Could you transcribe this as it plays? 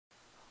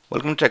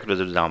Welcome to Tech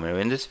Results Examiner.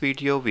 In this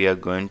video, we are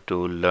going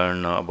to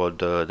learn about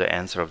the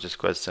answer of this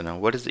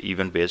question. What is the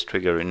event-based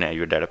trigger in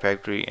Azure Data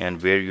Factory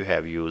and where you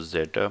have used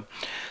it?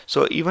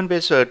 So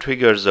event-based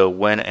triggers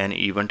when an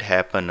event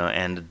happen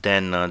and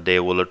then they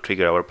will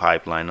trigger our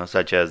pipeline,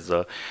 such as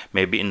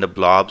maybe in the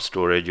blob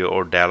storage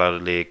or data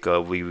lake,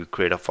 we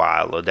create a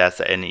file. That's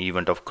an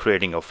event of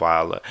creating a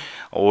file.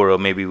 Or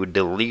maybe we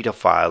delete a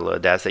file.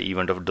 That's the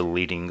event of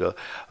deleting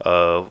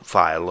a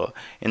file.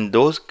 In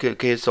those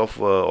case of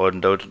or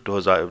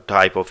those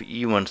type of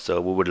events, we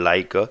would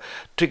like a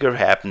trigger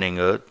happening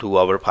to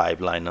our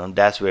pipeline.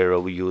 That's where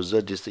we use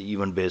this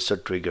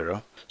event-based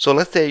trigger. So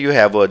let's say you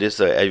have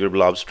this Azure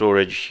Blob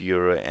Storage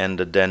here, and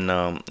then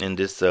in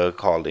this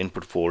called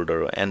input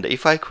folder. And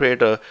if I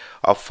create a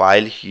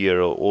file here,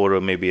 or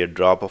maybe a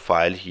drop a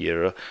file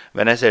here,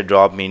 when I say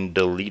drop, mean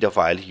delete a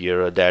file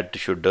here, that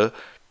should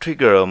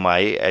trigger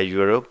my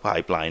Azure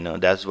pipeline.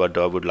 That's what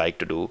I would like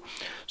to do.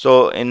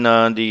 So in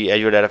the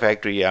Azure Data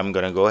Factory, I'm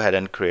gonna go ahead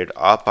and create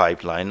a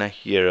pipeline.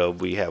 Here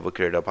we have a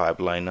create a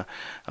pipeline.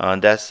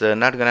 That's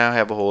not gonna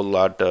have a whole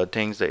lot of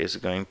things. It's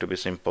going to be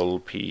simple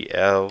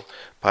PL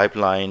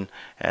pipeline,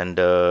 and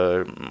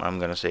I'm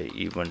gonna say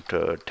event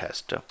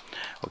test.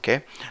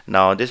 Okay,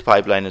 now this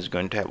pipeline is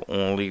going to have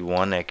only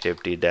one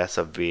activity. That's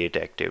a wait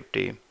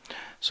activity.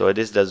 So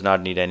this does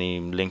not need any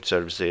linked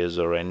services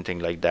or anything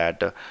like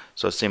that.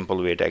 So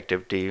simple wait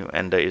activity,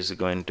 and is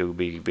going to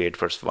be wait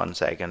for 1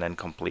 second and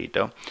complete.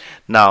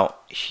 Now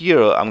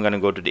here I'm going to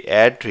go to the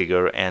add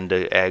trigger and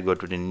go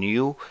to the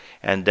new,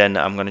 and then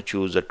I'm going to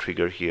choose a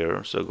trigger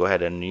here. So go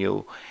ahead and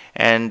new,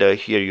 and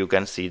here you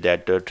can see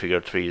that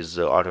trigger 3 is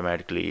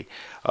automatically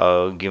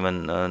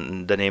given,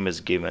 the name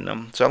is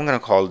given. So I'm going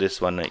to call this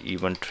one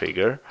event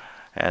trigger,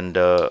 and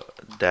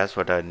that's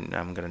what I'm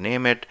going to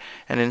name it.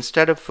 And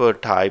instead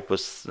of type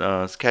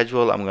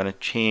schedule, I'm going to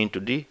change to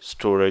the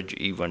storage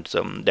events.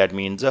 That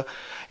means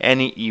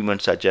any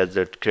event such as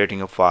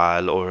creating a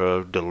file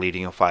or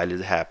deleting a file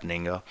is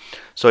happening.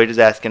 So it is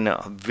asking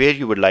where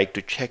you would like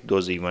to check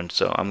those events.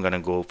 So I'm going to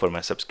go for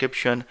my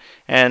subscription,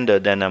 and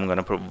then I'm going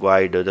to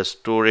provide the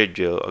storage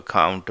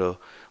account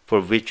for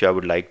which I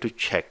would like to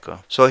check.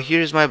 So here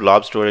is my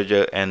blob storage,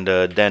 and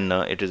then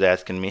it is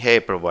asking me,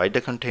 hey, provide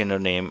the container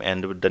name,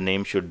 and the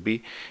name should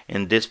be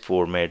in this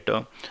format.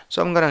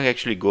 So I'm gonna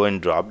actually go and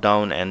drop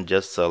down and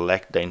just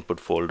select the input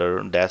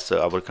folder. That's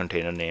our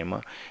container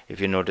name.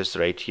 If you notice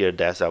right here,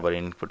 that's our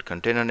input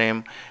container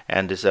name,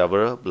 and this is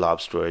our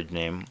blob storage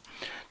name.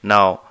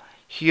 Now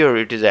here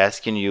it is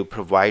asking you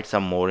provide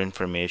some more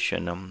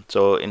information.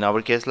 So in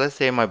our case, let's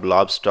say my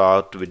blob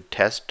start with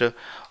test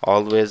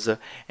always,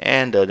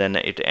 and then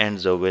it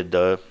ends with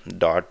the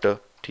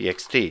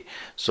 .txt.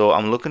 So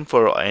I'm looking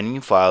for any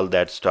file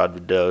that start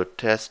with the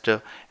test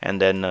and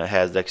then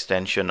has the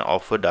extension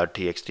of a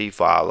 .txt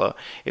file.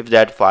 If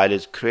that file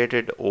is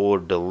created or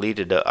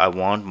deleted, I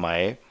want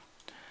my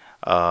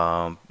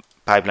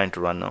pipeline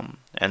to run.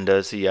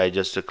 And see, I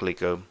just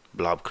click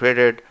blob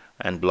created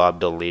and blob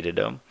deleted,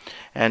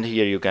 and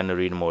here you can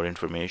read more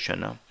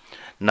information.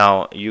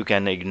 Now you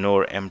can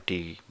ignore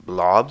empty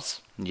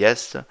blobs.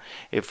 Yes,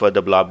 if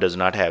the blob does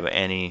not have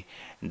any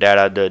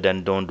data,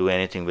 then don't do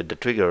anything with the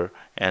trigger.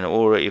 And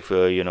or if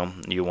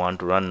you want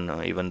to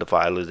run, even the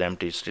file is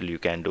empty, still you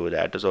can do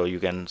that. So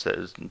you can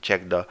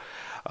check the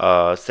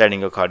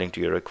setting according to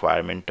your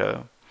requirement.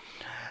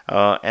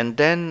 And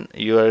then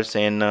you are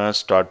saying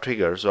start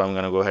trigger. So I'm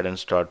gonna go ahead and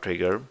start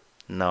trigger.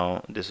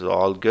 Now this is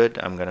all good.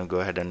 I'm gonna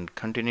go ahead and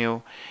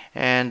continue,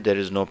 and there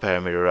is no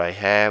parameter I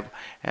have,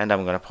 and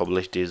I'm gonna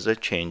publish these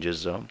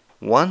changes.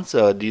 Once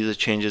these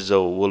changes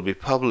will be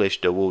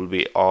published, will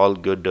be all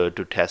good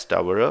to test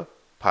our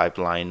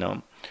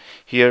pipeline.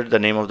 Here the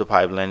name of the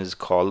pipeline is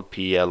called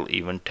PL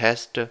event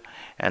test,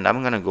 and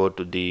I'm gonna go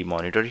to the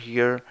monitor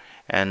here,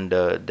 and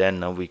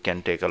then we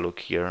can take a look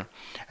here.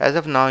 As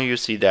of now, you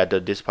see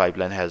that this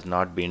pipeline has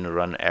not been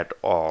run at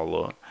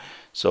all.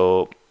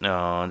 So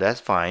that's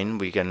fine.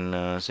 We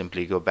can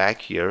simply go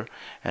back here,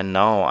 and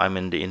now I'm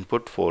in the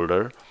input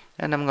folder,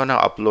 and I'm gonna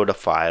upload a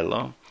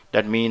file.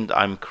 That means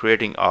I'm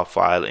creating a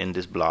file in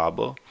this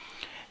blob,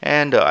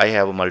 and I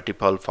have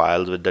multiple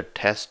files with the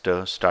test,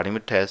 starting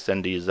with test,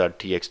 and these are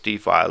txt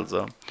files.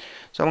 So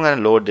I'm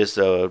gonna load this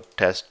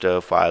test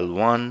file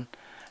 1,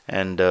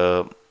 and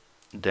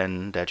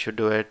then that should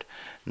do it.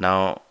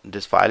 Now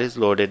this file is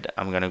loaded.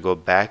 I'm gonna go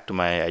back to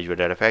my Azure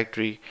Data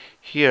Factory.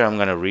 Here I'm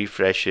gonna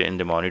refresh in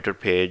the monitor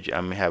page.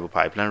 I have a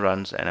pipeline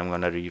runs, and I'm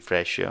gonna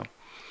refresh,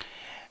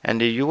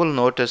 and you will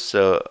notice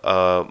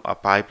a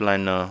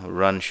pipeline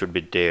run should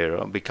be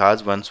there,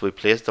 because once we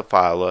place the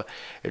file,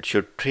 it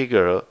should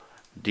trigger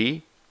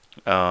the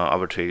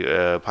our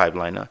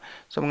pipeline.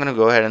 So I'm gonna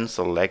go ahead and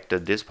select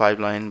this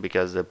pipeline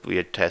because we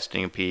are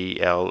testing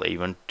PL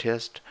event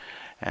test,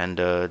 and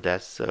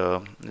that's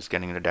it's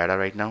getting the data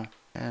right now.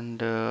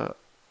 And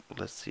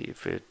let's see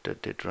if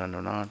it did run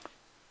or not.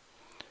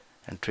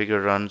 And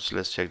trigger runs,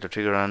 let's check the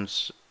trigger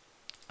runs.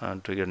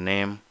 Trigger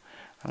name,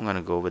 I'm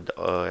gonna go with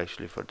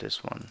actually for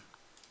this one.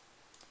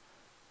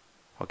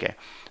 Okay,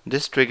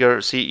 this trigger,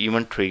 see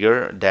event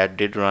trigger that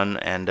did run,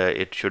 and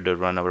it should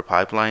run our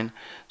pipeline.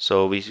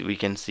 So we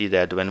can see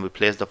that when we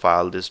place the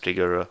file, this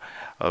trigger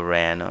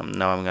ran.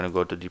 Now I'm going to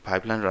go to the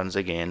pipeline runs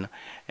again,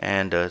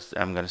 and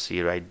I'm going to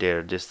see right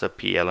there this the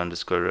PL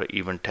underscore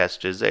event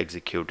test is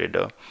executed.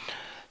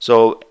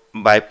 So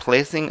by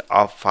placing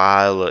a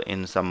file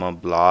in some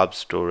blob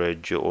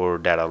storage or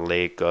data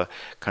lake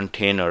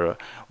container,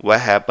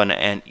 what happen,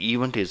 an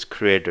event is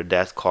created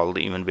that's called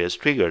event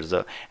based triggers,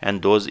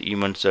 and those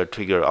events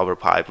trigger our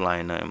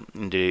pipeline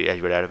in the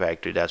Azure Data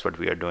Factory. That's what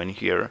we are doing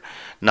here.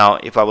 Now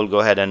if I will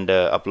go ahead and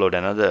upload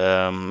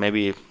another,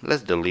 maybe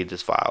let's delete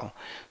this file,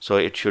 so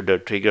it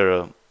should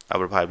trigger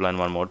our pipeline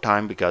one more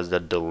time, because the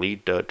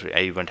delete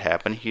event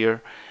happened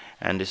here,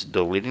 and it's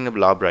deleting the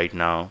blob right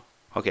now.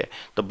 Okay,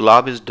 the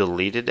blob is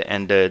deleted,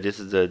 and this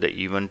is the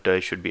event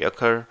should be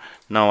occur.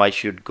 Now I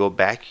should go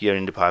back here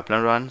in the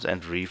pipeline runs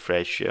and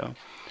refresh,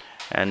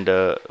 and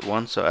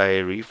once I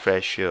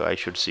refresh, I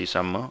should see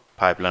some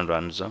pipeline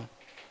runs.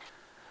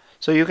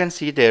 So you can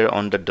see there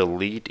on the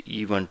delete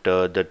event,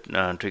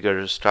 the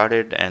trigger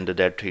started, and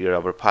that trigger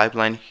our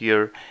pipeline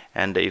here.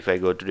 And if I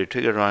go to the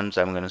trigger runs,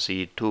 I'm going to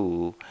see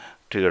two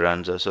trigger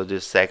runs. So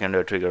this second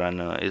trigger run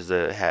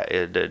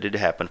did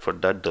happen for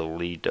the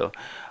delete.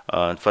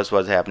 First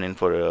was happening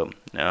for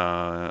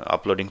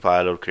uploading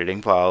file or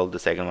creating file. The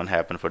second one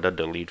happened for the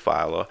delete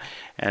file,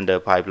 and the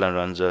pipeline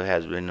runs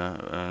has been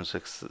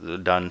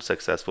done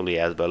successfully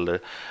as well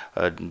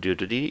due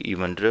to the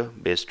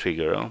event based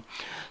trigger.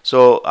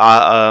 So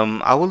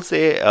I will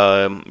say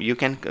you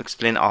can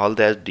explain all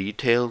that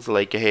details,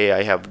 like, hey,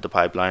 I have the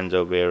pipelines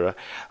where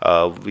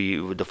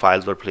the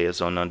files were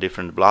placed on a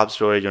different blob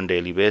storage on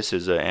daily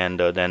basis,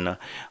 and then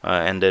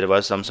and there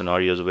was some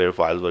scenarios where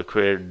files were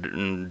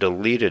created,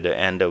 deleted,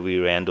 and we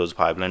ran those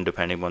pipelines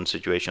depending on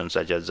situations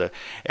such as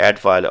add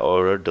file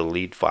or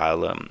delete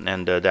file,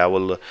 and that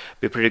will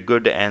be pretty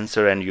good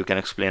answer. And you can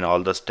explain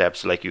all the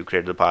steps, like you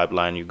create the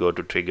pipeline, you go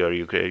to trigger,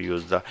 you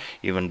use the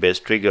event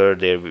based trigger.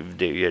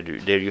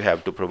 There you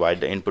have to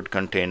provide the input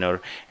container,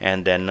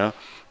 and then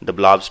the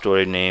blob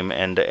storage name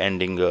and the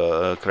ending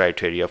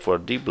criteria for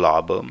the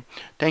blob.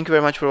 Thank you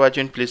very much for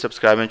watching. Please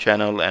subscribe my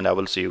channel, and I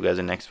will see you guys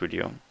in next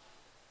video.